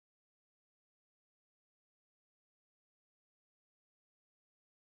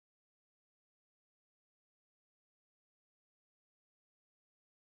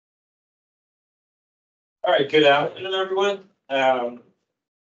All right, good afternoon, everyone.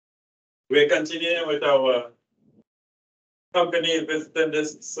 We're continuing with our company visit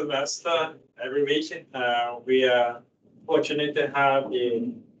this semester every week. We are fortunate to have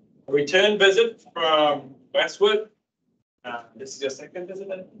a return visit from Westwood. This is your second visit?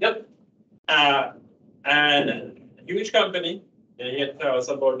 Yep. And a huge company. They're here to tell us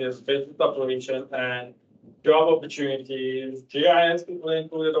about this business operation and job opportunities. GIS people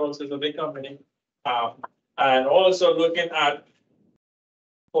included also is a big company. And also looking at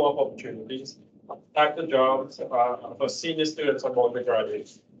co-op opportunities, active jobs for senior students about the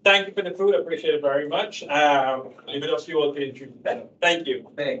graduates. Thank you for the food. I appreciate it very much. Leave it up to you all to introduce. Thank you.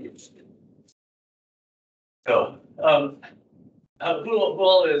 Thank you. So, who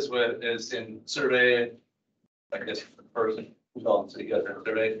all is in survey? I guess the person who's all in city government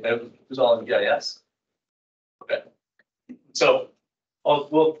survey, who's all in GIS. Okay. So,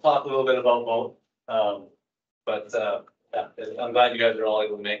 we'll talk a little bit about both. Yeah, I'm glad you guys are all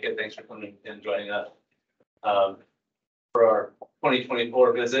able to make it. Thanks for coming and joining us for our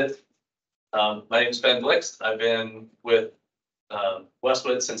 2024 visit. My name is Ben Blix. I've been with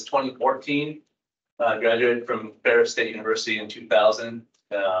Westwood since 2014. Graduated from Ferris State University in 2000.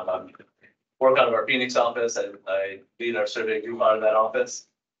 I work out of our Phoenix office. I lead our survey group out of that office.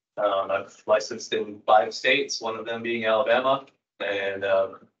 I've licensed in 5 states, one of them being Alabama, and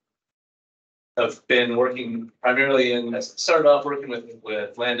I've been working primarily started off working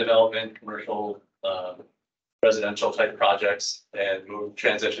with land development, commercial, residential type projects, and moved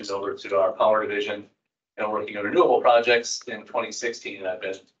transitions over to our power division and working on renewable projects in 2016, and I've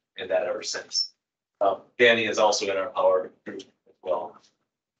been in that ever since. Danny is also in our power group as well.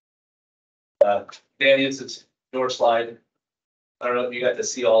 Danny, it's your slide. I don't know if you got to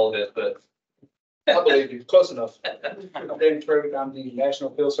see all of it, but I believe you close enough. I'm Danny Trevor. I'm the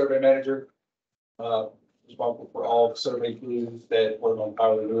National Field Survey Manager. Responsible for all the survey crews that work on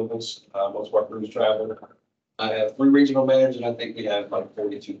power renewables. Most of our crews travel. I have 3 regional managers, and I think we have like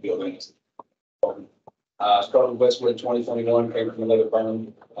 42 field managers. Started with Westwood in 2021, came from another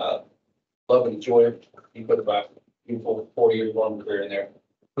firm. Love and enjoy it. You put about beautiful 40 years long career in there.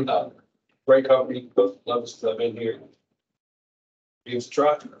 Great company. Love since I've been here. Give it a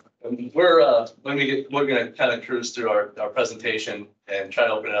try. we're going to kind of cruise through our presentation and try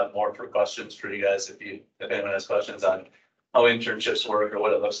to open it up more for questions for you guys. If anyone has questions on how internships work or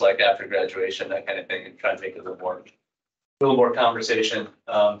what it looks like after graduation, that kind of thing, and try to make it a little more conversation.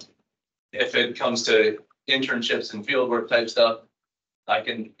 If it comes to internships and fieldwork type stuff, I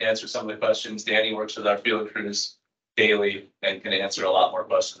can answer some of the questions. Danny works with our field crews daily and can answer a lot more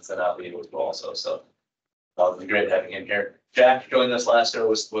questions than I'll be able to also. So it'll be great having him here. Jack joined us last year,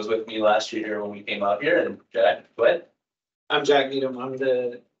 was with me last year when we came out here. And Jack, go ahead. I'm Jack Needham. I'm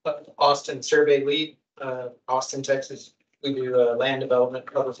the Austin survey lead, Austin, Texas. We do land development,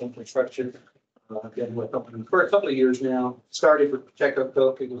 public infrastructure. I've been with them for a couple of years now. Started with Pacheco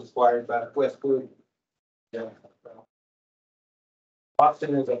Cook. It was acquired by Westwood. Yeah.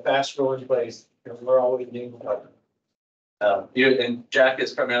 Austin is a fast growing place, and we're always needing help. And Jack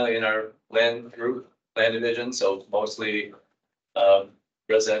is primarily in our land division, so mostly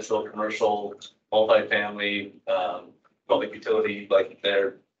residential, commercial, multifamily, public utility. Like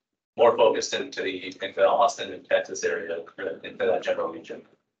they're more focused into the Austin and Texas area, into that general region.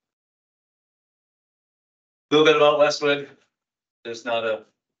 A little bit about Westwood. This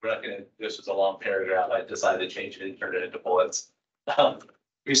was a long paragraph. I decided to change it and turn it into bullets.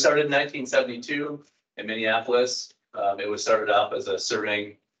 We started in 1972 in Minneapolis. It was started off as a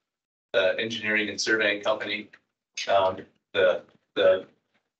surveying, engineering and surveying company. The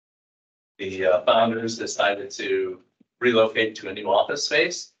founders decided to relocate to a new office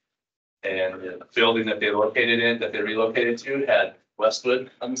space, and the building that they relocated to had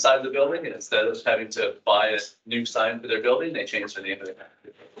Westwood on the side of the building. And instead of having to buy a new sign for their building, they changed the name of it.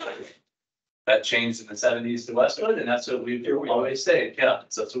 That changed in the 70s to Westwood, and that's what we've always stayed. Yeah,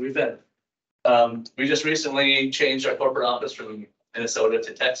 so that's what we've been. We just recently changed our corporate office from Minnesota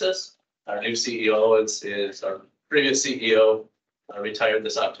to Texas. Our new CEO is our previous CEO retired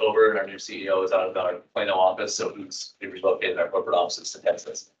this October, and our new CEO is out of our Plano office, so we relocated our corporate offices to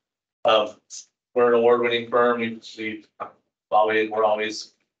Texas. We're an award-winning firm. We're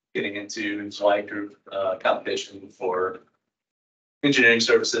always getting into slide group competition for engineering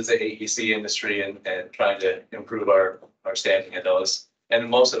services, the AEC industry, and trying to improve our standing in those. And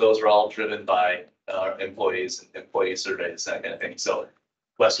most of those are all driven by our employees and employee surveys, that kind of thing. So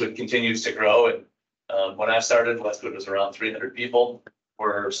Westwood continues to grow. And when I started, Westwood was around 300 people.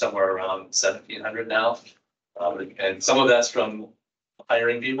 We're somewhere around 1,700 now. And some of that's from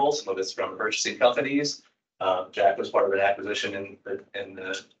hiring people, some of it's from purchasing companies, Jack was part of an acquisition in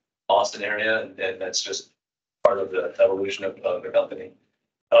the Austin area, and that's just part of the evolution of the company.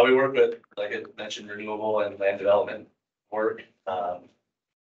 We work with, like I mentioned, renewable and land development work.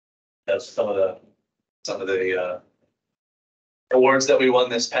 That's some of the awards that we won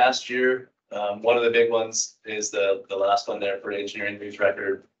this past year. One of the big ones is the last one there for engineering news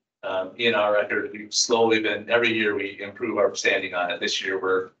record. E&R record, we've slowly been, every year we improve our standing on it. This year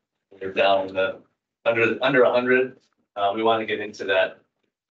we're down in the under 100. We want to get into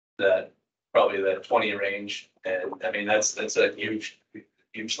that probably the 20 range. And I mean, that's a huge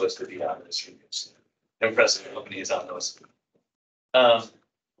list to be on this. Impressive companies on those.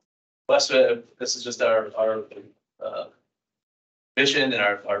 Westwood, this is just our mission and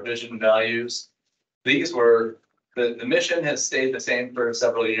our vision values. These were, the mission has stayed the same for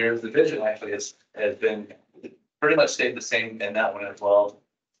several years. The vision actually has been pretty much stayed the same in that one as well.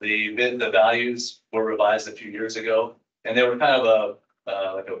 The values were revised a few years ago, and they were kind of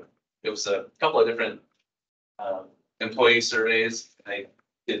it was a couple of different employee surveys. They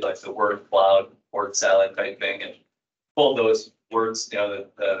did like the word cloud, word salad type thing, and pulled those words,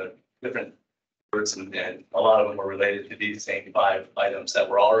 the different words, and a lot of them were related to these same 5 items that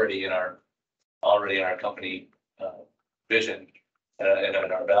were already in our company vision and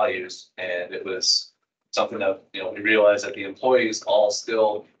in our values. And it was something that, we realized that the employees all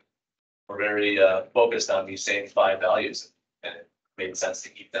still were very focused on these same 5 values, and it made sense to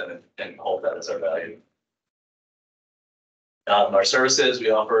keep them and hold that as our value. Our services,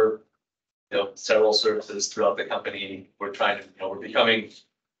 we offer, several services throughout the company. We're trying to, we're becoming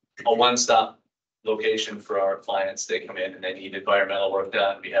a one-stop location for our clients. They come in and they need environmental work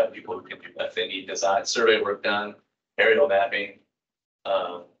done. We have people who can do that. They need design, survey work done, aerial mapping,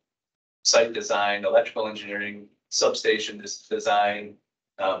 site design, electrical engineering, substation design.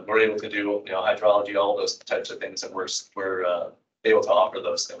 We're able to do, hydrology, all those types of things, and we're able to offer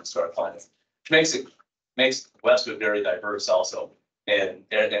those things to our clients, which makes Westwood very diverse also. And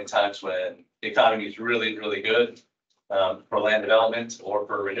in times when the economy is really, really good for land development or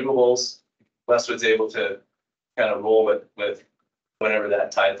for renewables, Westwood's able to kind of roll with whatever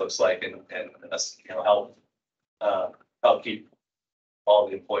that tide looks like, and help keep all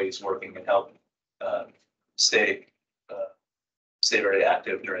the employees working and help stay very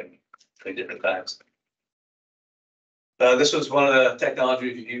active during different times. This was one of the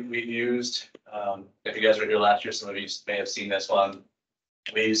technology we've used. If you guys were here last year, some of you may have seen this one.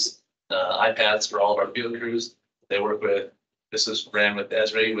 We use iPads for all of our field crews. They work with, this was ran with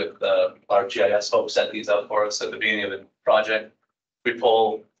Esri, with our GIS folks set these out for us at the beginning of the project. We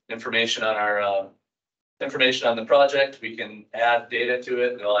pull information on our information on the project. We can add data to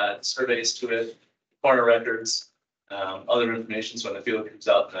it. We'll add surveys to it, corner records, other information. So when the field crews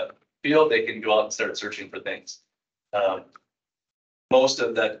out in the field, they can go out and start searching for things. Most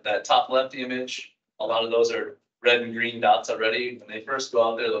of that top left image, a lot of those are red and green dots already. When they first go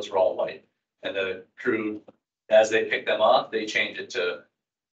out there, those were all white. And the crew, as they pick them off, they change it to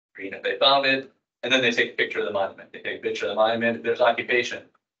green if they found it. And then they take a picture of the monument. They take a picture of the monument. If there's occupation,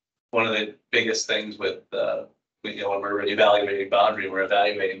 one of the biggest things with, when we're evaluating boundary, we're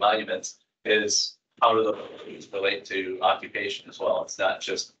evaluating monuments, is how do those relate to occupation as well. It's not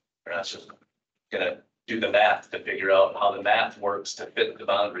just, we're not just gonna do the math to figure out how the math works to fit the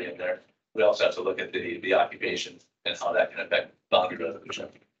boundary in there. We also have to look at the occupation and how that can affect boundary resolution.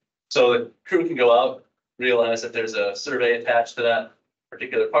 So the crew can go out, realize that there's a survey attached to that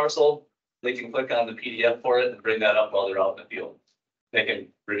particular parcel. They can click on the PDF for it and bring that up while they're out in the field. They can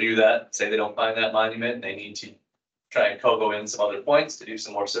review that, say they don't find that monument, and they need to try and go in some other points to do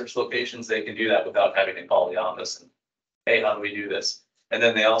some more search locations. They can do that without having to call the office and, hey, how do we do this? And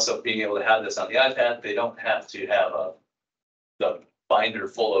then they also, being able to have this on the iPad, they don't have to have the binder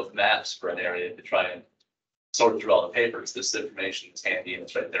full of maps for an area to try and sort through all the papers. This information is handy and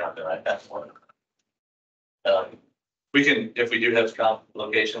it's right there on their iPad for them. We can, if we do have comp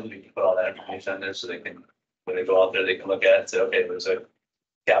locations, we can put all that information on there so they can, when they go out there, they can look at it and say, okay, there's a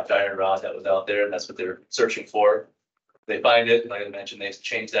capped iron rod that was out there and that's what they're searching for. They find it, like I mentioned, they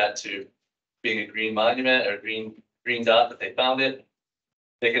change that to being a green monument or green dot that they found it.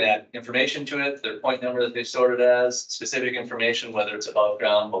 They can add information to it, their point number that they stored it as, specific information, whether it's above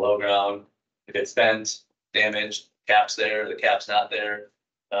ground, below ground, if it's bent, damaged, cap's there, the cap's not there.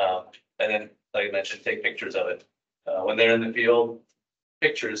 And then, like I mentioned, take pictures of it. When they're in the field,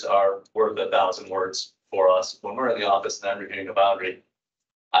 pictures are worth 1,000 words for us. When we're in the office and I'm reviewing a boundary,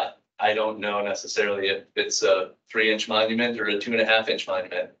 I don't know necessarily if it's a 3-inch monument or a 2.5-inch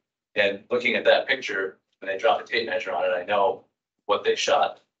monument. And looking at that picture, when they drop a tape measure on it, I know what they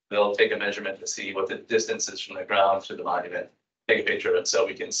shot. they'll take a measurement to see what the distance is from the ground to the monument, take a picture of it so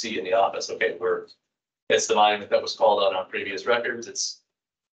we can see in the office, okay, it's the monument that was called out on previous records. It's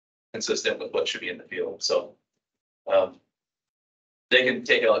consistent with what should be in the field. So they can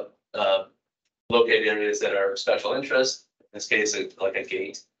take out, locate areas that are of special interest. In this case, it's like a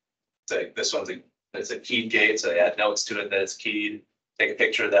gate. It's like this one's it's a keyed gate, so they add notes to it that it's keyed. Take a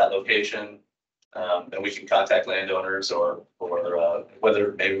picture of that location, and we can contact landowners or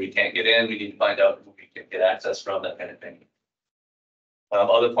whether maybe we can't get in. We need to find out who we can get access from, that kind of thing.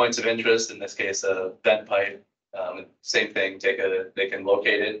 Other points of interest, in this case, a vent pipe, same thing, they can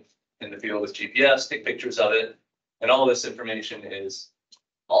locate it in the field with GPS, take pictures of it. And all this information is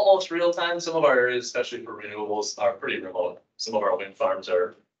almost real time. Some of our areas, especially for renewables, are pretty remote. Some of our wind farms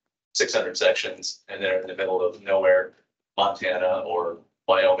are 600 sections and they're in the middle of nowhere, Montana or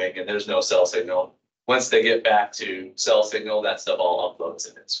Wyoming, and there's no cell signal. Once they get back to cell signal, that stuff all uploads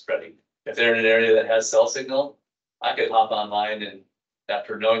and it's ready. If they're in an area that has cell signal, I could hop online, and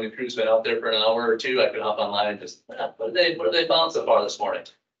after knowing the crew's been out there for an hour or two, I could hop online and just, what have they found so far this morning?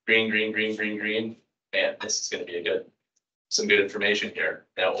 Green, green, green, green, green. Man, this is gonna be some good information here.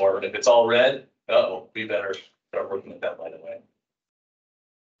 Now, or if it's all red, we better start working with that right away.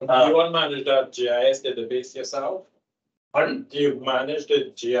 Do you want to manage that GIS database yourself? Pardon? Do you manage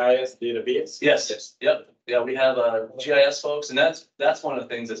the GIS database? Yes. Yep. Yeah, we have GIS folks, and that's one of the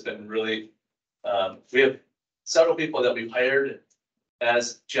things that's been really, we have several people that we've hired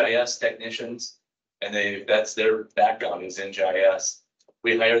as GIS technicians, and that's their background is in GIS.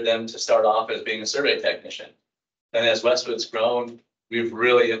 We hired them to start off as being a survey technician. And as Westwood's grown, we've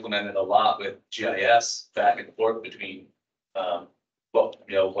really implemented a lot with GIS back and forth between,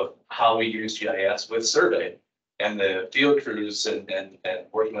 how we use GIS with survey and the field crews and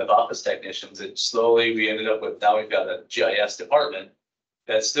working with office technicians. And slowly we ended up with, now we've got a GIS department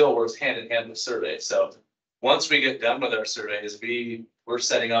that still works hand in hand with survey. So once we get done with our surveys, we're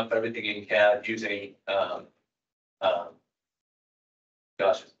setting up everything in CAD using, drawing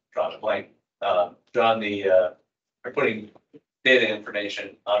a blank. We're putting data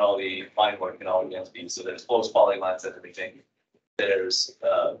information on all the line work and all the entities. So there's closed polylines and everything. There's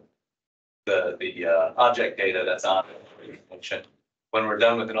the object data that's on the information. When we're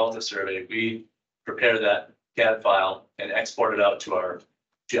done with an Alta survey, we prepare that CAD file and export it out to our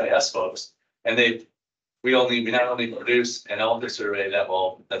GIS folks. And we not only produce an Alta survey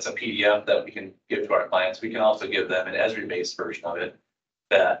that's a PDF that we can give to our clients, we can also give them an Esri-based version of it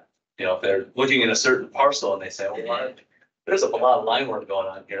that, if they're looking at a certain parcel and they say, well, there's a lot of line work going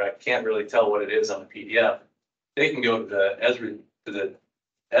on here, I can't really tell what it is on the PDF. They can go to the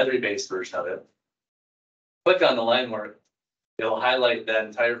Esri-based version of it, click on the line work, it'll highlight that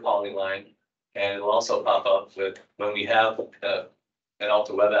entire polyline, and it'll also pop up with, when we have an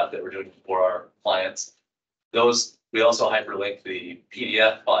Alta web app that we're doing for our clients, we also hyperlink the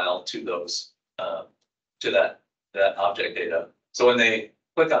PDF file to those, to that object data. So when they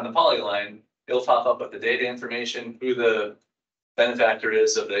click on the polyline, it'll pop up with the data information, who the benefactor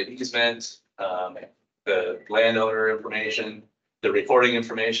is of the easement, the landowner information, the recording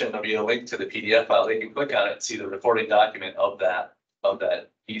information. There'll be a link to the PDF file. They can click on it and see the recording document of that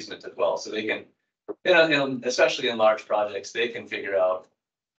easement as well. So they can, especially in large projects, they can figure out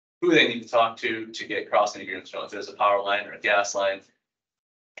who they need to talk to get crossing agreements. If there's a power line or a gas line,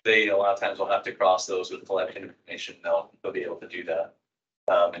 they a lot of times will have to cross those with collection information. They'll be able to do that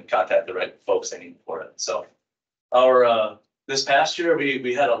and contact the right folks they need for it. So this past year,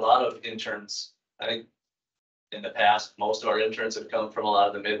 we had a lot of interns. I think in the past, most of our interns have come from a lot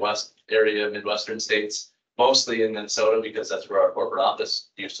of the Midwestern states, mostly in Minnesota, because that's where our corporate office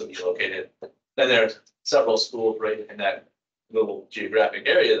used to be located. Then there's several schools right in that little geographic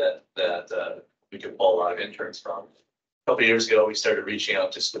area that we could pull a lot of interns from. A couple of years ago, we started reaching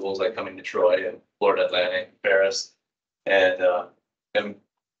out to schools like coming to Troy and Florida Atlantic, Paris, and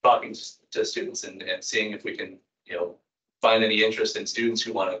talking to students and seeing if we can, find any interest in students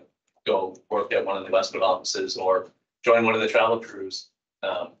who want to go work at one of the Westwood offices or join one of the travel crews.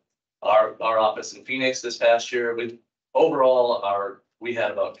 Our office in Phoenix this past year, we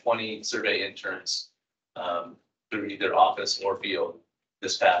had about 20 survey interns through either office or field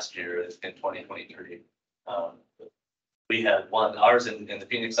this past year in 2023. We had ours in the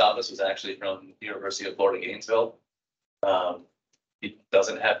Phoenix office was actually from the University of Florida, Gainesville. He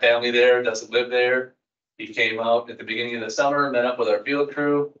doesn't have family there, doesn't live there. He came out at the beginning of the summer, met up with our field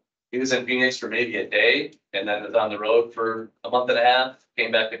crew. He was in Phoenix for maybe a day and then was on the road for a month and a half,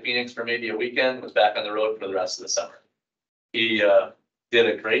 came back to Phoenix for maybe a weekend, was back on the road for the rest of the summer. He did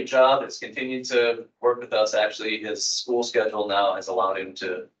a great job. Has continued to work with us. Actually, his school schedule now has allowed him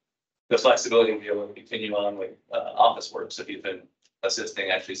to the flexibility to be able to continue on with office work. So he's been assisting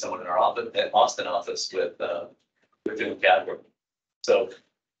actually someone in our office, at Austin office with doing CAD work. So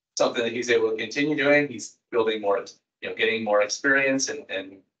something that he's able to continue doing. He's building more, getting more experience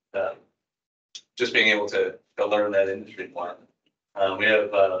and just being able to learn that industry more. We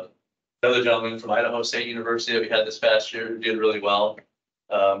have another gentleman from Idaho State University that we had this past year who did really well.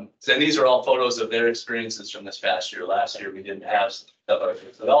 And these are all photos of their experiences from this past year. Last year, we didn't have stuff like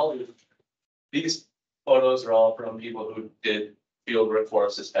this. So all these photos are all from people who did field work for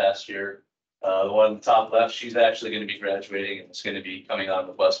us this past year. The one on the top left, she's actually going to be graduating and is going to be coming on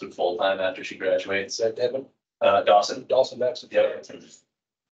with Westwood full time after she graduates. Is that Devin? Dawson. Dawson Baxter? Yeah.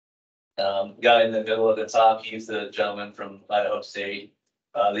 Guy in the middle of the top, he's the gentleman from Idaho State.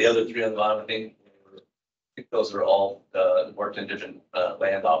 The other three on the bottom, I think those are all worked in different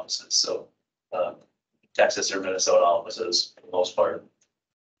land offices. So Texas or Minnesota offices for the most part.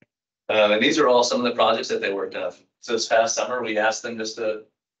 And these are all some of the projects that they worked on. So this past summer, we asked them just to,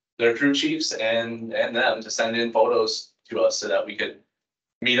 their crew chiefs and them to send in photos to us so that we could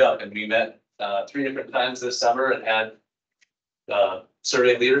meet up. And we met 3 different times this summer and had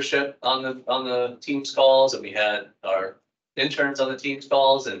survey leadership on the Teams calls, and we had our interns on the Teams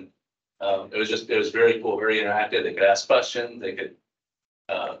calls, and it was very cool, very interactive. They could ask questions, they could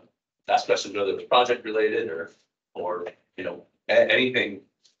ask questions whether it was project related or anything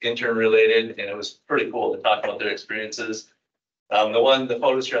intern related, and it was pretty cool to talk about their experiences. The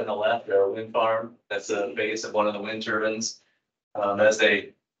photos here on the left are a wind farm. That's the base of one of the wind turbines. As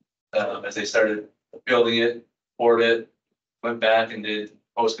they started building it, poured it, went back and did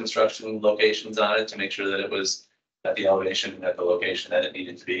post-construction locations on it to make sure that it was at the elevation and at the location that it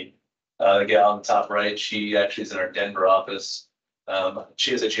needed to be. The gal on the top right, she actually is in our Denver office.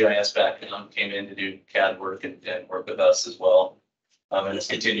 She has a GIS background, came in to do CAD work and work with us as well. And it's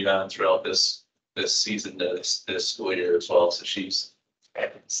continued on throughout this season, this school year as well. So she's a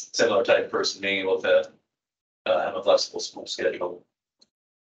similar type of person, being able to have a flexible school schedule.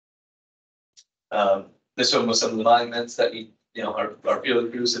 This one was some of the monuments that our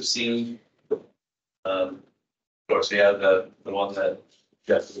field crews have seen. Of course, we have the one that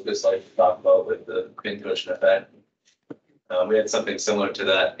Jeff Lucas likes to talk about with the pincushion effect. We had something similar to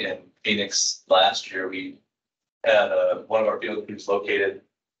that in Phoenix last year. We had one of our field crews located.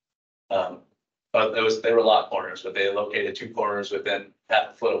 They were lot corners, but they located 2 corners within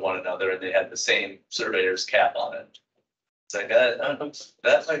half a foot of one another, and they had the same surveyor's cap on it. It's like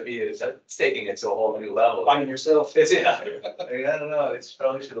that might be that's taking it to a whole new level. Find yourself. Yeah, I don't know. It's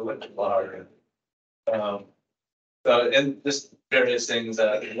probably should have looked at harder. So and just various things.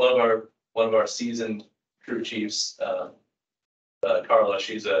 One of our seasoned crew chiefs, Carla.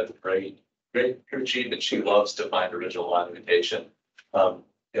 She's a great crew chief, and she loves to find original documentation.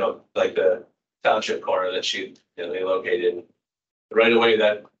 Like the township corner that they located right away.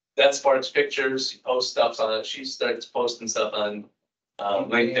 That sparks pictures. She posts stuff on it. She starts posting stuff on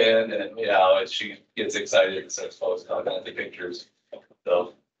LinkedIn, and she gets excited and starts posting all kinds of pictures.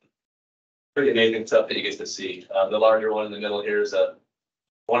 So pretty amazing stuff that you get to see. The larger one in the middle here is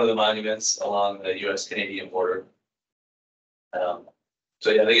one of the monuments along the U.S.-Canadian border. So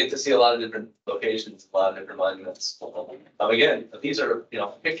yeah, they get to see a lot of different locations, a lot of different monuments. Again, these are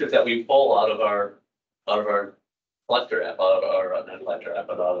pictures that we pull out of our collector app, out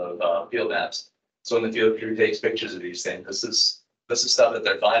of field maps. So when the field crew takes pictures of these things, this is stuff that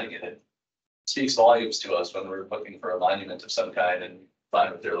they're finding, and it speaks volumes to us when we're looking for a monument of some kind and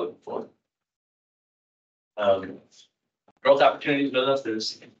find what they're looking for. Growth opportunities with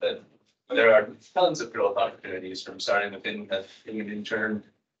us. There are tons of growth opportunities, from starting within being an intern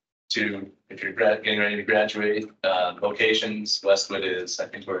to if you're getting ready to graduate. Locations, Westwood is, I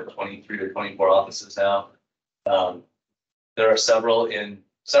think we're at 23 or 24 offices now. There are several in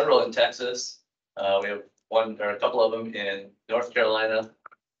Texas. We have a couple of them in North Carolina.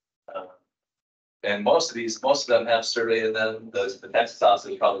 And most of them have survey in them. The Texas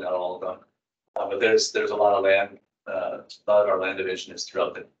offices, probably not all of them. But there's a lot of land. A lot of our land division is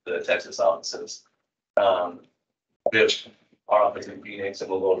throughout the Texas offices. We have our office in Phoenix, and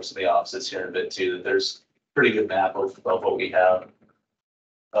we'll go over some of the offices here in a bit too. There's a pretty good map of what we have.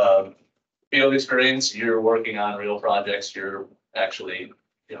 Field experience, you're working on real projects. You're actually,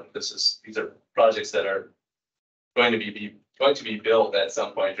 these are projects that are going to be built at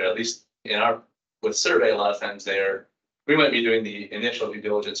some point, or at least with survey, a lot of times we might be doing the initial due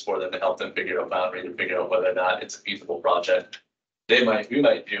diligence for them to help them figure out boundary, to figure out whether or not it's a feasible project. We might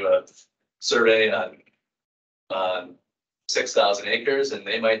do a survey on 6,000 acres, and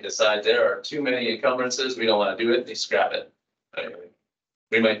they might decide there are too many encumbrances. We don't want to do it. They scrap it.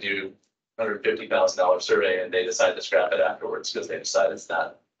 We might do $150,000 survey and they decide to scrap it afterwards because they decide it's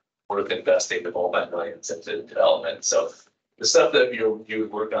not worth investing the multi-millions into development. So the stuff that you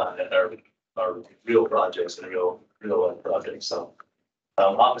would work on are real projects and real life projects. So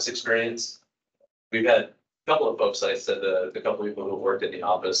office experience, we've had a couple of folks, like I said, the couple of people who worked in the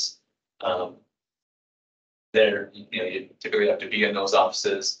office. You typically have to be in those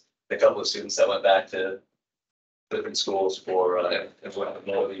offices. A couple of students that went back to different schools for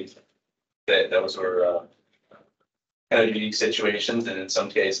mobility. Those were kind of unique situations, and in some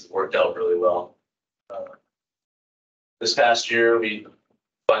cases worked out really well. This past year, we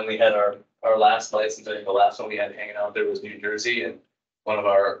finally had our last license. I think the last one we had hanging out there was New Jersey, and one of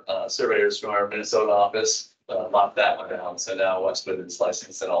our surveyors from our Minnesota office locked that one down. So now Westwood is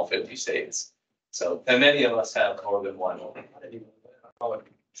licensed in all 50 states. So, and many of us have more than one.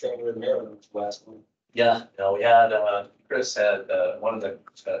 Trevor in Maryland was the last one. Yeah, no, we had, Chris had, one of the,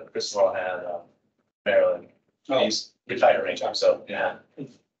 Chris Law had, Maryland. Oh. He's retiring, so, yeah.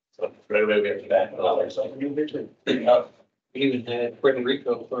 So right away we have to back. We even had Puerto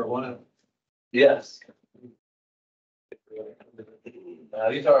Rico for a while. Yes.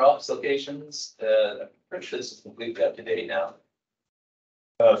 These are our office locations. I'm pretty sure this is completely up to date now.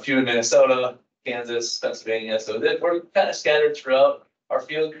 A few in Minnesota, Kansas, Pennsylvania. So that we're kind of scattered throughout our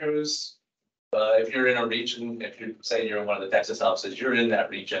field crews. If you're in a region, if you're saying you're in one of the Texas offices, you're in that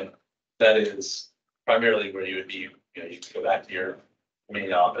region. That is primarily where you would be. You know, you can go back to your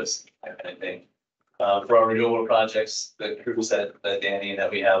main office, that kind of thing. For our renewable projects, the crews that Danny and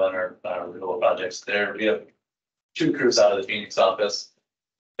that we have on our renewable projects, we have 2 crews out of the Phoenix office.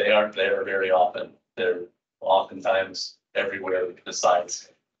 They aren't there very often. They're oftentimes everywhere besides.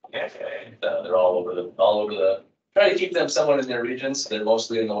 They're all over the. Try to keep them somewhat in their regions. They're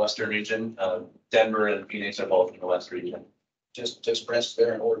mostly in the western region. Denver and Phoenix are both in the west region. Just press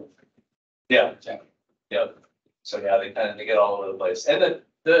there in order. Yeah. Yeah. Yep. So yeah, they get all over the place. And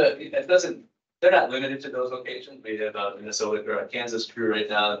they're not limited to those locations. We have Minnesota or a Kansas crew right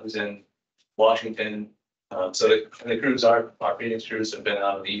now who's in Washington. So the crews our Phoenix crews have been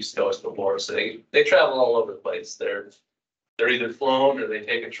out on the East Coast before, so they travel all over the place. They're either flown or they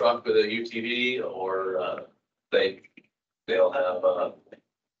take a truck with a UTV, or they'll have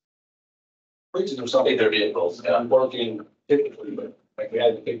Regions or something. take their vehicles. I'm working typically, but like we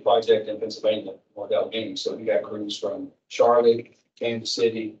had a big project in Pennsylvania, worked out games. So we got crews from Charlotte, Kansas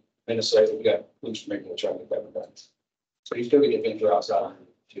City, Minnesota. We got crews from making the traffic that. So you still get venture outside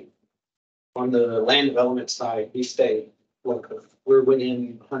too. On the land development side, we stay local. We're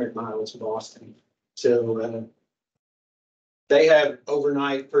within 100 miles of Boston. So they have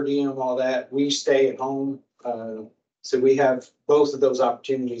overnight per diem, all that. We stay at home. So we have both of those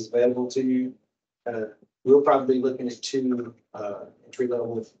opportunities available to you. We'll probably be looking at 2 entry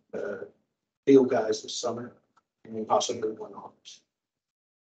level field guys this summer, and then possibly 1 office.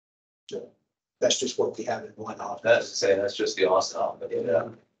 So that's just what we have in 1 office. That's just the Austin office. Yeah.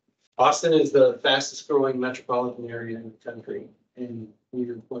 Austin is the fastest growing metropolitan area in the country, and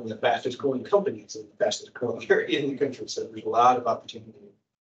we're one of the fastest growing companies in the fastest growing area in the country. So there's a lot of opportunity.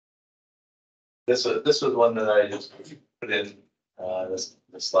 This was one that I just put in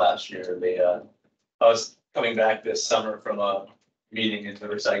this last year. I was coming back this summer from a meeting in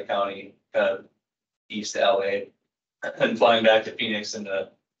Riverside County, kind of east LA, and flying back to Phoenix, and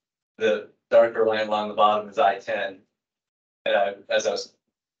the darker line along the bottom is I-10. And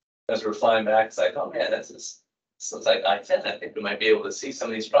as we're flying back, it's like, oh man, this looks like I-10. I think we might be able to see some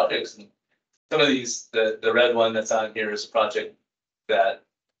of these projects. And some of these, the red one that's on here is a project that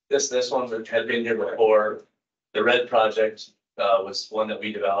this one had been here before. The red project was one that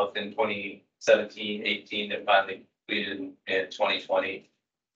we developed in 2017, 18, and finally completed in 2020.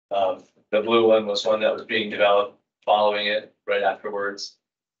 The blue one was one that was being developed following it right afterwards.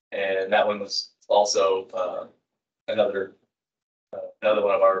 And that one was also another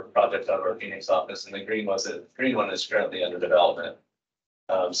one of our projects out of our Phoenix office. And the green one is currently under development.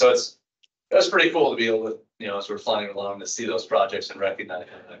 So it's pretty cool to be able to, as we're flying along, to see those projects and recognize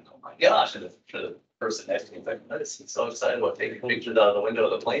it. Like, oh my gosh, and the person next to me is like, this is so excited about taking pictures out of the window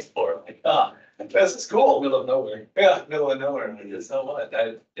of the plane for. I'm like, this is cool. Middle of nowhere. Yeah, middle of nowhere. And just so what?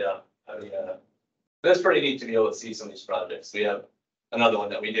 That's pretty neat to be able to see some of these projects. We have another one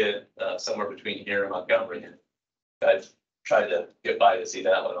that we did somewhere between here and Montgomery. I've tried to get by to see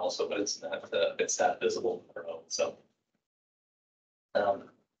that one also, but it's not visible. So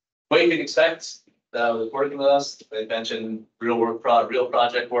what you can expect with working with us, they mentioned real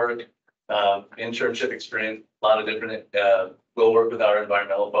project work, internship experience, a lot of different. We'll work with our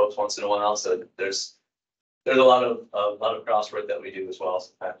environmental folks once in a while, so there's there's a lot of crosswork that we do as well.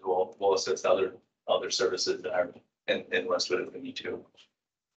 Sometimes we'll assist other services that are in Westwood if we need to.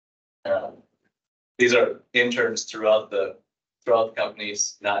 These are interns throughout the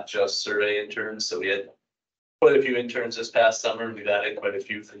companies, not just survey interns. So we had quite a few interns this past summer. We've added quite a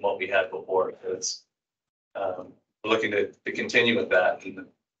few from what we had before. It's we're looking to continue with that. And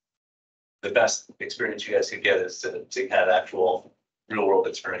the best experience you guys can get is to have actual real world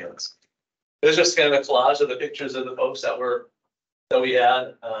experience. It's just kind of a collage of the pictures of the folks that we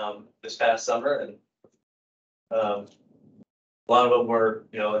had this past summer, and a lot of them were,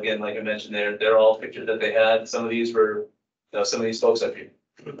 again, like I mentioned, they're all pictures that they had. Some of these were, some of these folks up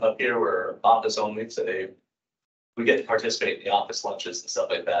here were office only, so we get to participate in the office lunches and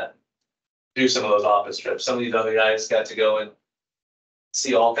stuff like that. Do some of those office trips. Some of these other guys got to go and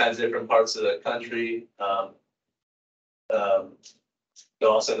see all kinds of different parts of the country.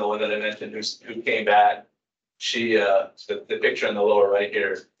 Also, the one that I mentioned who came back, she the picture in the lower right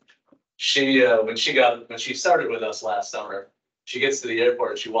here, she when she started with us last summer, she gets to the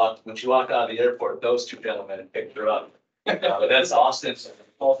airport. When she walked out of the airport, those two gentlemen picked her up. That's Austin.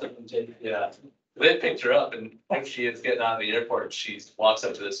 Yeah, they picked her up, and when she is getting out of the airport, she walks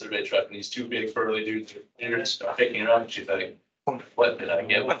up to the survey truck, and these two big burly dudes are picking her up. And she's like, "What did I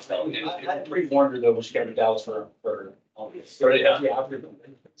get myself into?" I pre-warned her though when she came to Dallas for Yeah.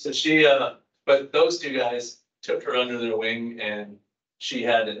 So she, but those two guys took her under their wing, and she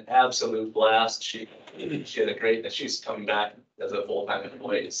had an absolute blast. She had a great, and she's coming back as a full-time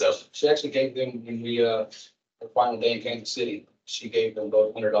employee. So She actually gave them, when we, her final day in Kansas City, she gave them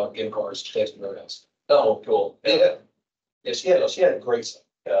both $100 gift cards to Texas Roadhouse. oh, cool. Yeah, she had a great stuff.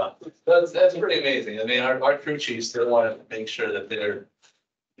 Yeah, that's pretty amazing. I mean, our crew chiefs still want to make sure that they're,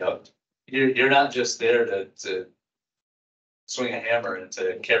 you're not just there to swing a hammer and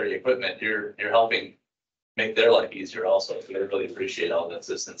to carry equipment. You're helping make their life easier also. So they really appreciate all the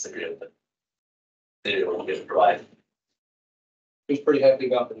assistance that they're able to provide. She was pretty happy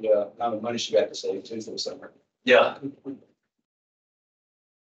about the amount of money she got to save too for the summer. Yeah.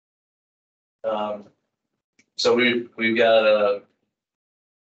 So we've got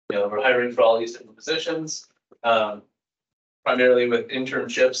we're hiring for all these different positions, primarily with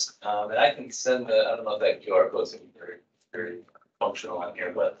internships. And I can send I don't know if that QR code is very functional on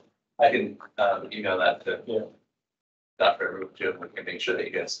here, but I can email that to Dr. Jim. We can make sure that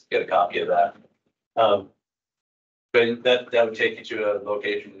you guys get a copy of that. But that would take you to a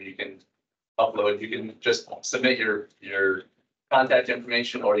location where you can upload. You can just submit your contact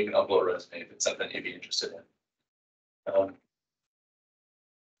information, or you can upload a resume if it's something you'd be interested in.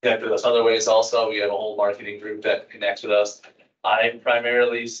 There's other ways also. We have a whole marketing group that connects with us. I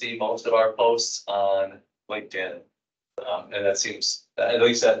primarily see most of our posts on LinkedIn. And that seems, at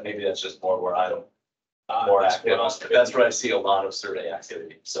least maybe that's just more where I'm more active. That's where I see a lot of survey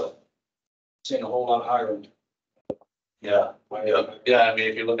activity, so. Seeing a whole lot of hiring. Yeah. I mean,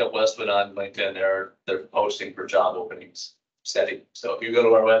 if you look at Westwood on LinkedIn, they're posting for job openings steady. So if you go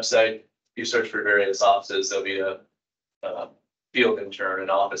to our website, you search for various offices, there'll be a field intern, an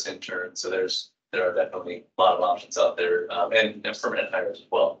office intern. So there are definitely a lot of options out there, and permanent hires as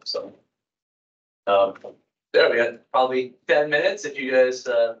well. So there we got probably 10 minutes if you guys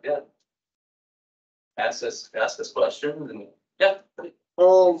ask us questions, and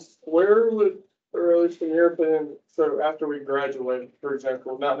where would, or at least in your opinion, so after we graduate, for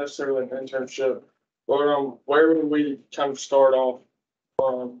example, not necessarily an internship, but where would we kind of start off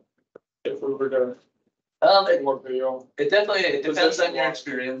if we were to work with y'all? It depends on your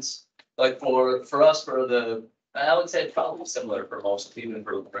experience. Like for us, I would say probably similar for most, even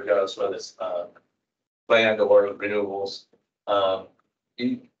for regardless whether it's land or renewables.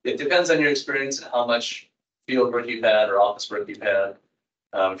 It depends on your experience and how much field work you've had or office work you've had.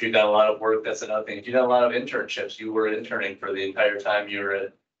 If you've done a lot of work, that's another thing. If you've done a lot of internships, you were interning for the entire time you were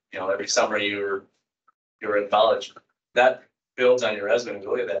at, every summer you were in college, that builds on your resume. And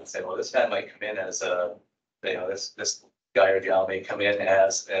look at that and say, well, this guy might come in as this guy or gal may come in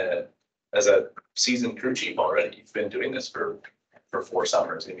as a seasoned crew chief already. You've been doing this for 4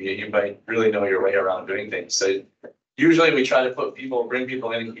 summers. You might really know your way around doing things. So usually we try to bring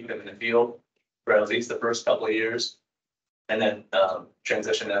people in and keep them in the field for at least the first couple of years, and then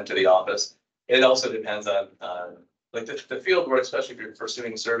transition them to the office. It also depends on like the field work, especially if you're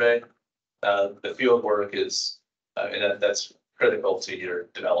pursuing survey. The field work is, that's critical to your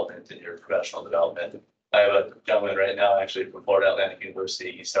development and your professional development. I have a gentleman right now, actually from Florida Atlantic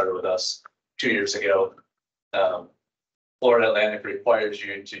University. He started with us 2 years ago. Florida Atlantic requires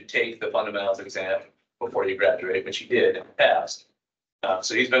you to take the fundamentals exam before you graduate, which he did and passed.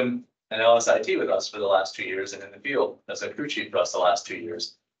 So he's been an LSIT with us for the last 2 years and in the field as a crew chief for us the last 2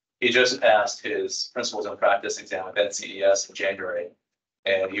 years. He just passed his principles and practice exam with NCES in January.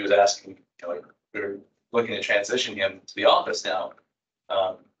 And he was asking, we were looking to transition him to the office now.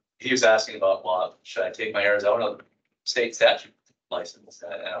 He was asking about, well, should I take my Arizona state statute license?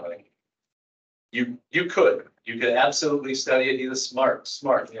 And I'm like, you could absolutely study it. He's a smart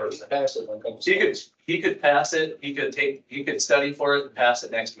person. Pass it when it comes. He could pass it. He could study for it and pass it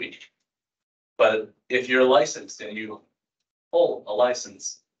next week. But if you're licensed and you hold a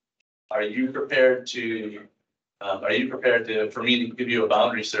license, are you prepared for me to give you a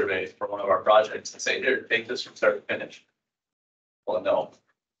boundary survey for one of our projects and say, here, take this from start to finish? Well, no.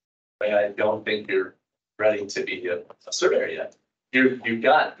 I don't think you're ready to be a surveyor yet. You've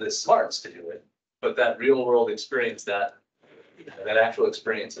got the smarts to do it, but that real world experience, that actual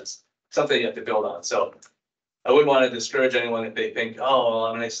experience is something you have to build on. So I wouldn't want to discourage anyone if they think, oh, well,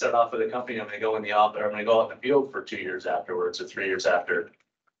 I'm going to start off with a company, I'm going to go in the office, or I'm going to go out in the field for 2 years afterwards or 3 years after.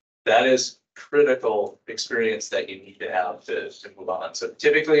 That is critical experience that you need to have to move on. So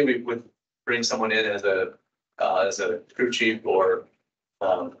typically we would bring someone in as a crew chief or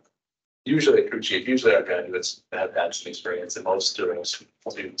usually a crew chief. Usually our graduates have had some experience, and most students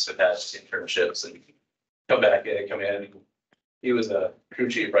have had internships and come in. He was a crew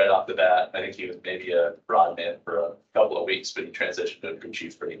chief right off the bat. I think he was maybe a broad man for a couple of weeks, but he transitioned to a crew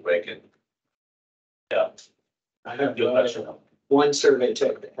chief pretty quick. And yeah, I have one survey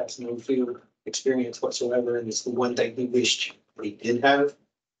tech that has no field experience whatsoever, and it's the one thing he wished he did have.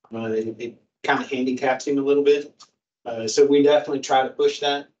 It kind of handicaps him a little bit. So we definitely try to push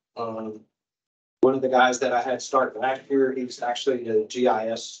that. One of the guys that I had start last year, he was actually a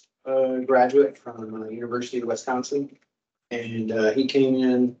GIS graduate from University of Wisconsin. And he came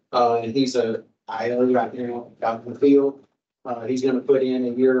in, and he's a IO right now out in the field. He's going to put in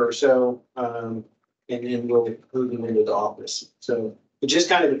a year or so, and then we'll move him into the office. So it just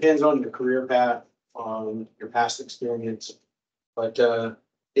kind of depends on your career path, on your past experience. But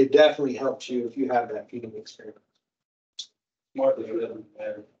it definitely helps you if you have that field experience. More than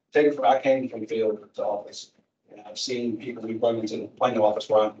take it from, I came from field to office, and I've seen people we run into the Plano office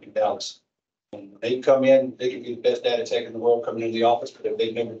where I'm in Dallas. And they come in, they can be the best data tech in the world coming into the office, but if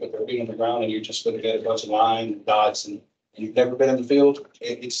they've never put their feet on the ground and you're just looking at a bunch of line and dots and you've never been in the field,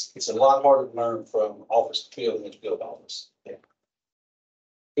 it's a lot harder to learn from office to field than it's field to office. Yeah.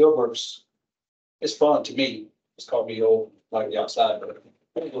 Field works, it's fun to me. It's called me old, like the outside, but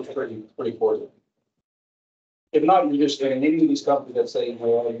it looks pretty important. If not, you're just in any of these companies that say,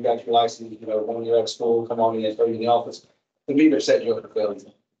 well, you got your license, when you're at school, come on in and throw you in the office. To me, they're setting you up for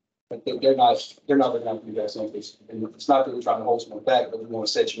failure. But they're not going to do that someplace. And it's not that we're trying to hold someone back, but we want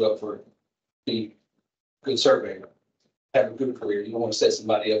to set you up for the good surveyor, have a good career. You don't want to set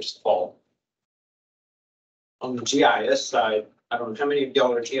somebody up just to fall. On the GIS side, I don't know how many of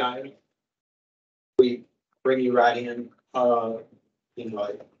y'all are GIS. We bring you right in.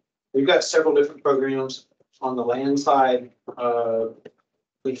 We've got several different programs. On the land side,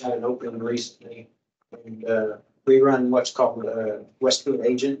 we had an opening recently, and we run what's called a Westwood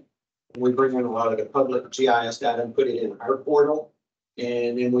agent. We bring in a lot of the public GIS data and put it in our portal.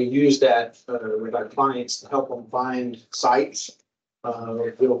 And then we use that with our clients to help them find sites.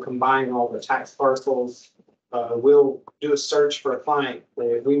 We'll combine all the tax parcels. We'll do a search for a client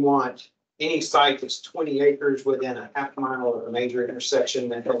where we want any site that's 20 acres within a half mile of a major intersection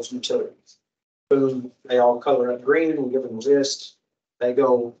that has utilities. Boom, they all color up green and we give them a list. They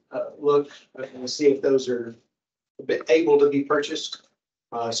go look and see if those are able to be purchased.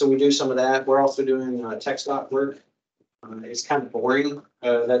 So we do some of that. We're also doing text dot work. It's kind of boring.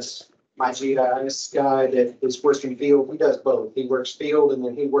 That's my GIS guy that is working field. He does both. He works field and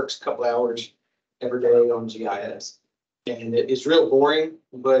then he works a couple hours every day on GIS. And it's real boring,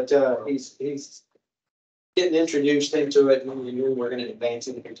 but he's getting introduced into it, and we're going to advance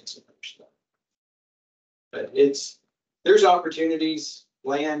into some other stuff. But there's opportunities,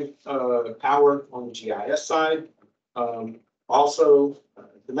 land, power on the GIS side. Also,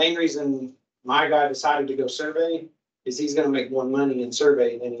 the main reason my guy decided to go survey is he's going to make more money in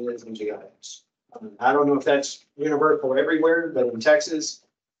survey than he is in GIS. I don't know if that's universal everywhere, but in Texas,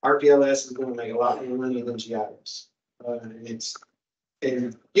 RPLS is going to make a lot more money than GIS.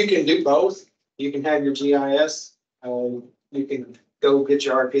 And you can do both. You can have your GIS. You can go get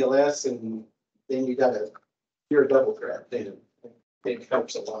your RPLS, and then you're a double threat. Then it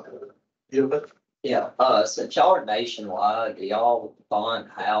helps a lot. Yeah, since y'all are nationwide, do y'all find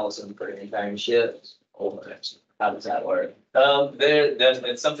housing for internships, or how does that work?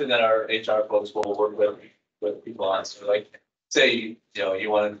 It's something that our HR folks will work with people on. So like say, you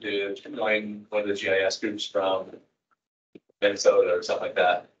wanted to join one of the GIS groups from Minnesota or something like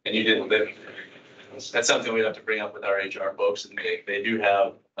that, and you didn't live, that's something we'd have to bring up with our HR folks, and they do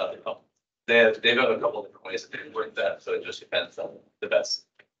have, they've got a couple of different ways that they work that, so it just depends on the best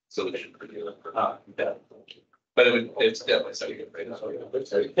solution for you. Yeah. But it's definitely something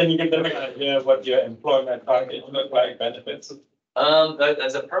good. Can you give them an idea of what your employment package look like, benefits?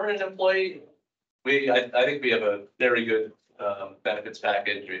 As a permanent employee, I think we have a very good, benefits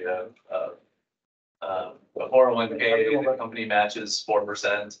package. We have, a 401k, the company matches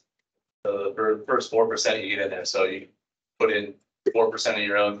 4%. So the first 4% you get in there, so you put in 4% of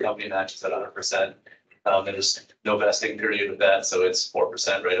your own, company matches at 100%. There's no vesting period with that, so it's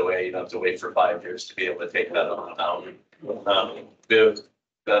 4% right away. You don't have to wait for 5 years to be able to take that on. We have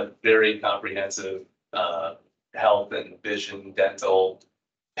a very comprehensive, health and vision, dental,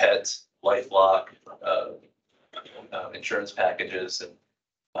 pet, LifeLock, insurance packages,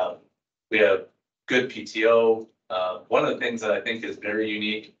 and we have good PTO. One of the things that I think is very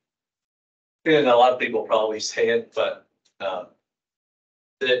unique, and a lot of people probably say it, but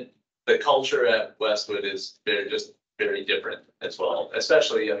the culture at Westwood is very different as well.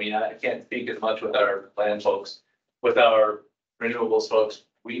 Especially, I mean, I can't speak as much with our land folks, with our renewables folks.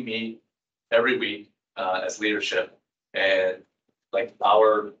 We meet every week as leadership, and like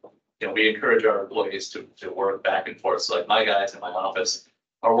we encourage our employees to work back and forth. So like my guys in my office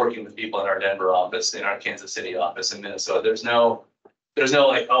are working with people in our Denver office, in our Kansas City office, in Minnesota. There's no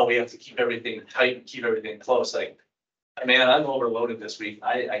like, oh, we have to keep everything tight and keep everything close. Like, man, I'm overloaded this week.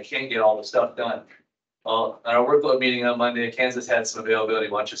 I can't get all the stuff done. Well, at our workload meeting on Monday, Kansas had some availability.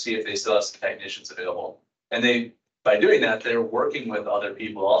 Why don't you see if they still have some technicians available? And by doing that, they're working with other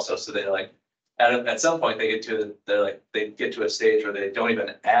people also. So they're like, at some point they get to a stage where they don't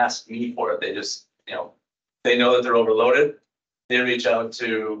even ask me for it. They just, they know that they're overloaded. They reach out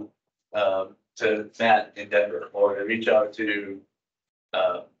to Matt in Denver, or they reach out to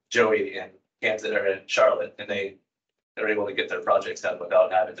Joey in Kansas or in Charlotte, and they're able to get their projects done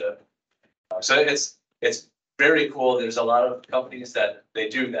without having to. So it's very cool. There's a lot of companies that they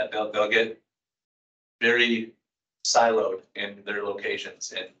do that. They'll get very siloed in their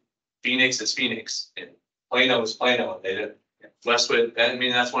locations, and Phoenix is Phoenix, and Plano is Plano. They did Westwood. I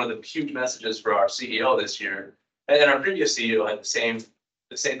mean, that's one of the huge messages for our CEO this year. And our previous CEO had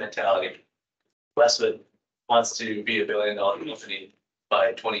the same mentality. Westwood wants to be $1 billion company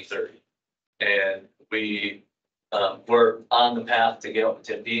by 2030, and we're on the path to get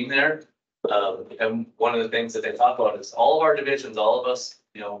to being there. And one of the things that they talk about is all of our divisions, all of us,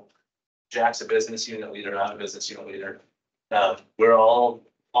 Jack's a business unit leader, I'm a business unit leader. We're all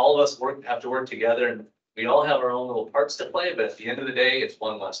of us have to work together, and we all have our own little parts to play. But at the end of the day, it's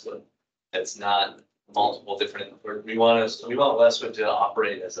one Westwood. It's not multiple different. We want Westwood to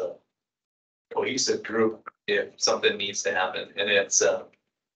operate as a cohesive group if something needs to happen, and that's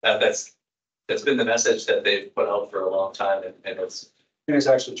been the message that they've put out for a long time, and it's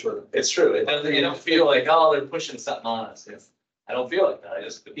actually true. It's true. It doesn't, you don't feel like, oh, they're pushing something on us. I don't feel like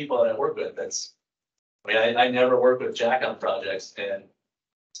that. The people that I work with, I never work with Jack on projects, and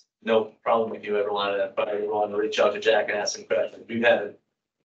no problem if you ever wanted to reach out to Jack and ask him questions. We've had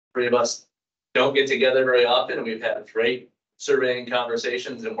 3 of us don't get together very often, and we've had great surveying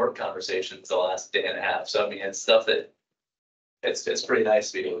conversations and work conversations the last day and a half. So I mean, it's stuff that it's pretty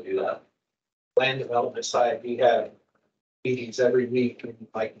nice to be able to do that. Land development side, we have meetings every week, and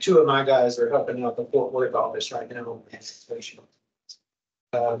like 2 of my guys are helping out the Fort Worth office right now.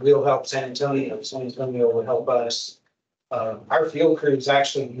 We'll help San Antonio. San Antonio will help us. Our field crews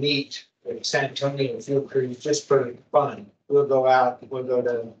actually meet with San Antonio field crews just for fun. We'll go out, we'll go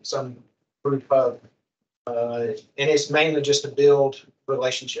to some group hub, and it's mainly just to build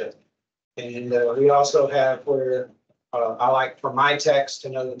relationship. And we also have where I like for my techs to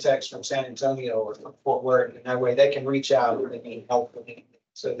know the techs from San Antonio or from Fort Worth, and that way they can reach out when they need help with anything.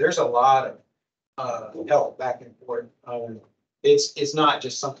 So there's a lot of help back and forth. It's not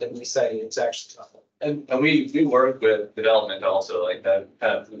just something we say, it's actually something. And we work with development also, like that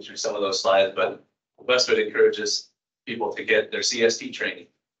kind of moves through some of those slides, but Westwood encourages people to get their CST training,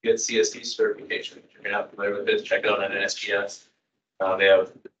 get CST certification. If you're not familiar with it, check it out on NSGS. They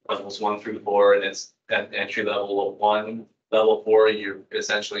have levels 1 through 4, and it's at entry level 1, level 4, you're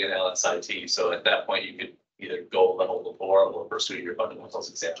essentially an LSIT. So at that point, you could either go level 4 or pursue your fundamentals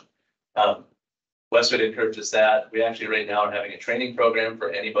exam. Westwood encourages that. We actually right now are having a training program for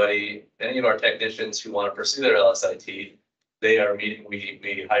any of our technicians who want to pursue their LSIT. They are meeting.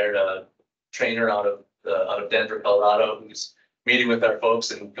 We hired a trainer out of Denver, Colorado, who's meeting with our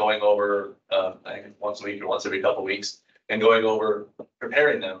folks and going over, I think once a week or once every couple of weeks, and going over,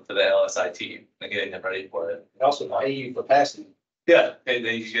 preparing them for the LSIT and getting them ready for it. They also pay you for passing. Yeah, they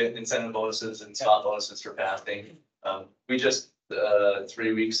get incentive bonuses and spot bonuses for passing. We just,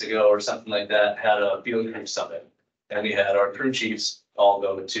 3 weeks ago or something like that, had a field crew summit. And we had our crew chiefs all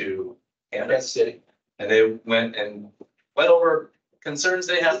go to Kansas City. And they went over concerns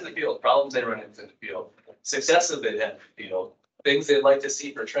they have in the field, problems they run into in the field, successes they had in the field, things they'd like to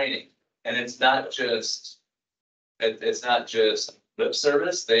see for training. And it's not just lip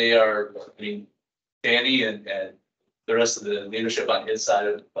service. They are, I mean, Danny and the rest of the leadership on his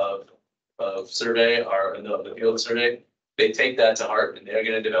side of survey are the field survey. They take that to heart and they're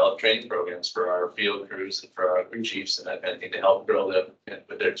going to develop training programs for our field crews and for our crew chiefs and that kind of thing to help grow them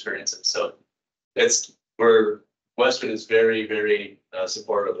with their experiences. So Westwood is very, very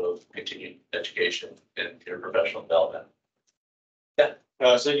supportive of continued education and your professional development. Yeah.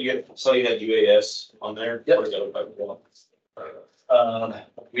 So you had UAS on there? Yep. Or is that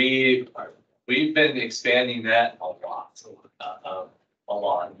We've been expanding that a lot.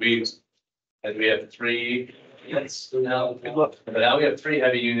 We have 3 units now. But now we have 3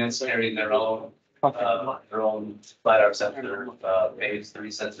 heavy units carrying their own LiDAR sensor, phase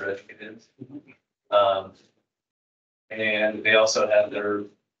 3 sensor educated. And they also have their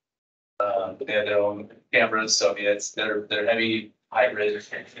own cameras. So I mean, they're heavy hybrid,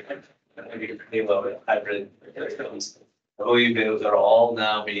 heavy payload hybrid systems. I believe they're all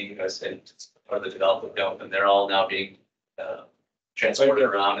now being or the development company, and they're all now being transported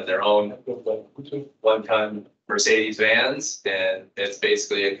around in their own one-ton Mercedes vans, and it's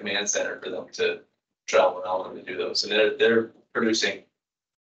basically a command center for them to travel around and do those. And they're producing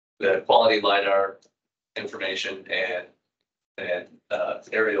the quality LiDAR information and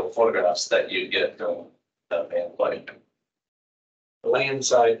aerial photographs that you get from the van flight. The land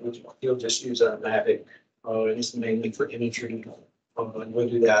side, you'll just use a Mavic, it's mainly for imagery. And we'll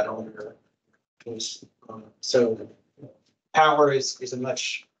do that on our case. So power is a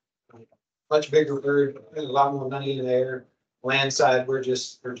much bigger bird, there's a lot more money in there. Land side, we're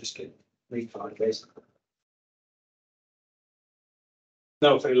just getting refund basically.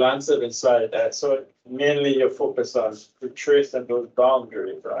 No, for the land service side, so mainly you're focused on retracing those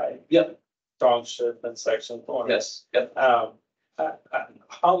boundaries, right? Yep. Township and section corners. Yes, yep.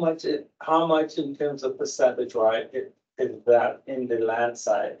 How much in terms of percentage, right, is that in the land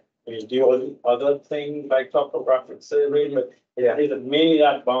side? I mean, do you other things like topographic survey, but is it mainly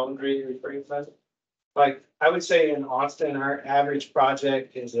that boundary retracement? Like, I would say in Austin, our average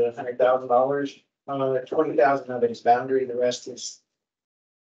project is $100,000. 20,000 of it is boundary, the rest is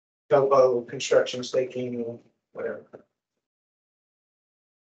topo, construction, staking, whatever.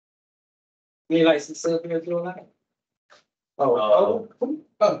 Any license surveyors doing that? We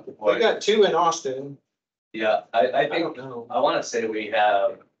got 2 in Austin. Yeah, I I think, don't know. I want to say we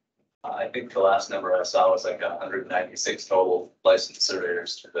have, I think the last number I saw was like 196 total licensed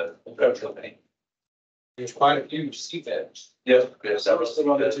surveyors to the company. There's quite a few CFAs. Yep. We have So we're several.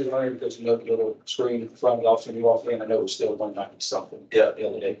 still under 200 because you know the little screen in front of the officer you walk in. I know it's still 190 something. Yeah. The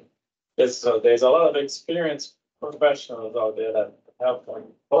other day. So there's a lot of experienced professionals out there that help them.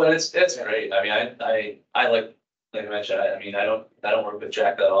 Well, and it's great. I mean, I like I mentioned, I mean, I don't work with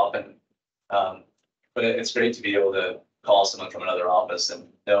Jack that often. But it's great to be able to call someone from another office and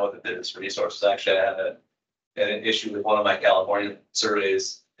know that there's resources. Actually, I had an issue with one of my California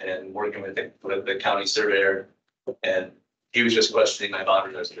surveys and working with the county surveyor, and he was just questioning my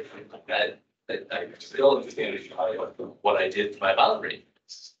boundary. I still understand what I did to my boundary.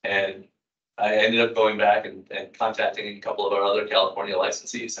 And I ended up going back and contacting a couple of our other California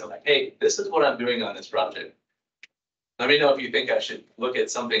licensees. And I'm like, hey, this is what I'm doing on this project. Let me know if you think I should look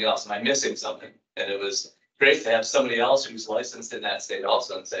at something else. Am I missing something? And it was great to have somebody else who's licensed in that state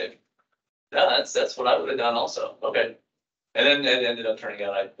also and say, yeah, that's what I would have done also. Okay. And then it ended up turning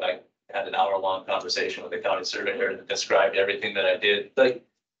out, I had an hour-long conversation with the county surveyor that described everything that I did. Like,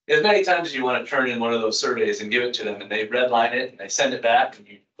 as many times as you want to turn in one of those surveys and give it to them, and they redline it and they send it back and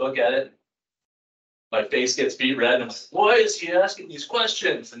you look at it, my face gets beet red and I'm like, why is he asking these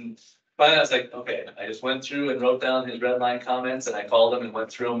questions? And finally I was like, okay, I just went through and wrote down his red line comments and I called him and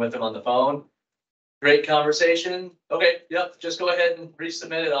went through them with him on the phone. Great conversation. Okay, yep, just go ahead and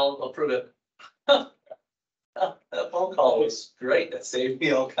resubmit it. I'll approve it. That phone call was great. That saved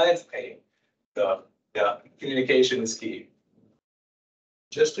me all kinds of pain. So, yeah, communication is key.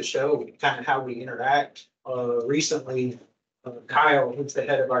 Just to show kind of how we interact, recently, Kyle, who's the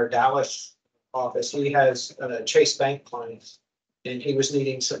head of our Dallas office, he has Chase Bank clients. And he was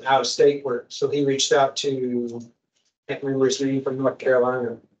needing some out-of-state work, so he reached out to, can't remember his name, from North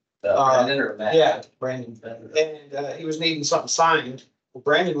Carolina. Brandon or Matt? Yeah, Brandon. And he was needing something signed. Well,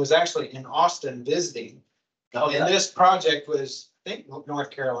 Brandon was actually in Austin visiting. Oh, And yeah. this project was, I think,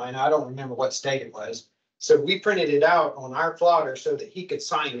 North Carolina. I don't remember what state it was. So we printed it out on our plotter so that he could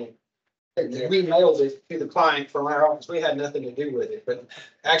sign it. And then we mailed it to the client from our office. We had nothing to do with it, but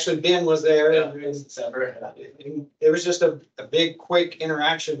actually Ben was there. Yeah, and- it's December. and it was just a big, quick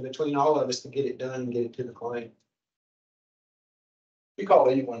interaction between all of us to get it done and get it to the client. You call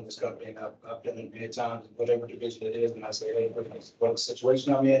anyone in this company, and I've done it many times, whatever division it is, and I say, hey, what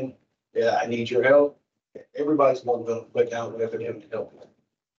situation I'm in, yeah, I need your help. Everybody's more than willing to put down whatever they're doing to help.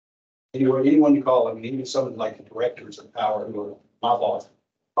 Anywhere, anyone you call, I mean, even some of like the directors of power who are my boss,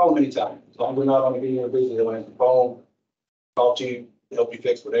 call them anytime. As long as we're not on the video or busy, they'll answer the phone, talk to you, help you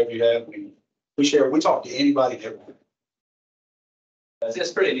fix whatever you have. We share, we talk to anybody and everyone.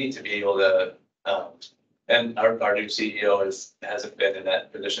 It's pretty neat to be able to, and our new CEO hasn't been in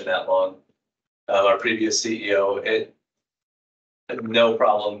that position that long. Our previous CEO, no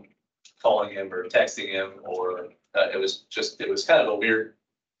problem calling him or texting him, or it was kind of a weird,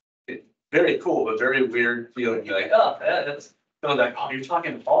 very cool, but very weird feeling. You're like, oh, yeah, that's feeling like, oh, you're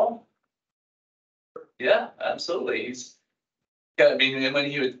talking to Paul? Yeah, absolutely. I mean, and when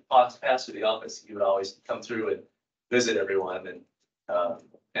he would pass through the office, he would always come through and visit everyone and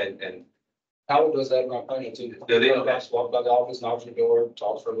Howard does that in our planning too. Do they? Okay. Walk by the office, knock on the door,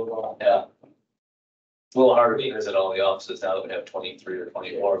 talks for a little while. yeah. It's a little harder to visit all the offices now that we have 23 or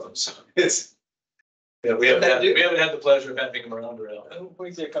 24 of them, so it's, yeah, we haven't had the pleasure of having them around. Who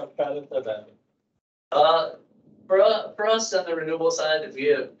brings your competitor then? For us on the renewable side, we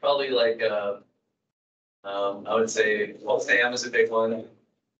have probably like, I would say, well, Sam is a big one.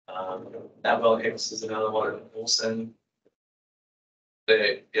 Napa Hicks is another one, Wilson.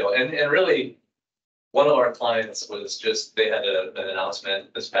 They, and really, one of our clients was just, they had an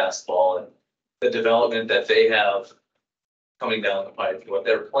announcement this past fall, and the development that they have coming down the pipe, what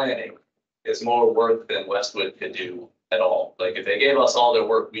they're planning is more work than Westwood could do at all. Like if they gave us all their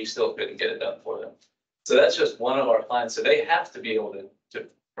work, we still couldn't get it done for them. So that's just one of our clients. So they have to be able to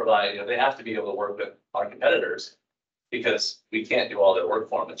provide, they have to be able to work with our competitors because we can't do all their work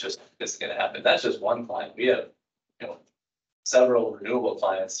for them. It's just, it's going to happen. That's just one client. We have, several renewable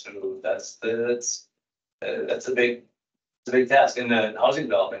clients who that's a big task. And the housing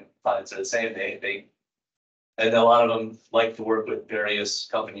development clients are the same. And a lot of them like to work with various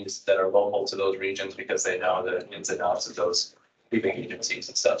companies that are local to those regions because they know the ins and outs of those leasing agencies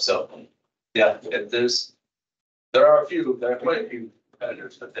and stuff. So yeah, there are quite a few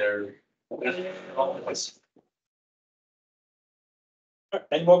competitors, but they're always.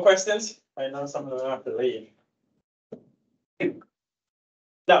 Any more questions? I know some of them have to leave.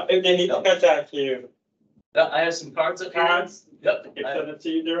 No, if they need to contact you, I have some cards up here. cards, Yep. give them to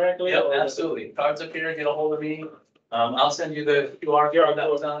you directly? Yep, or- absolutely. Cards up here, get a hold of me. I'll send you the QR code that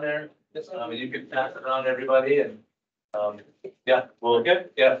was on there. And you can pass it around to everybody and, yeah, well, good.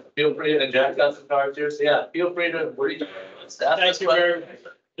 Yeah, feel free to, Jack got some cards here. So yeah, feel free to, Thank you very,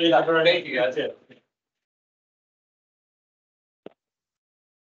 Yeah, thank you guys. Yeah.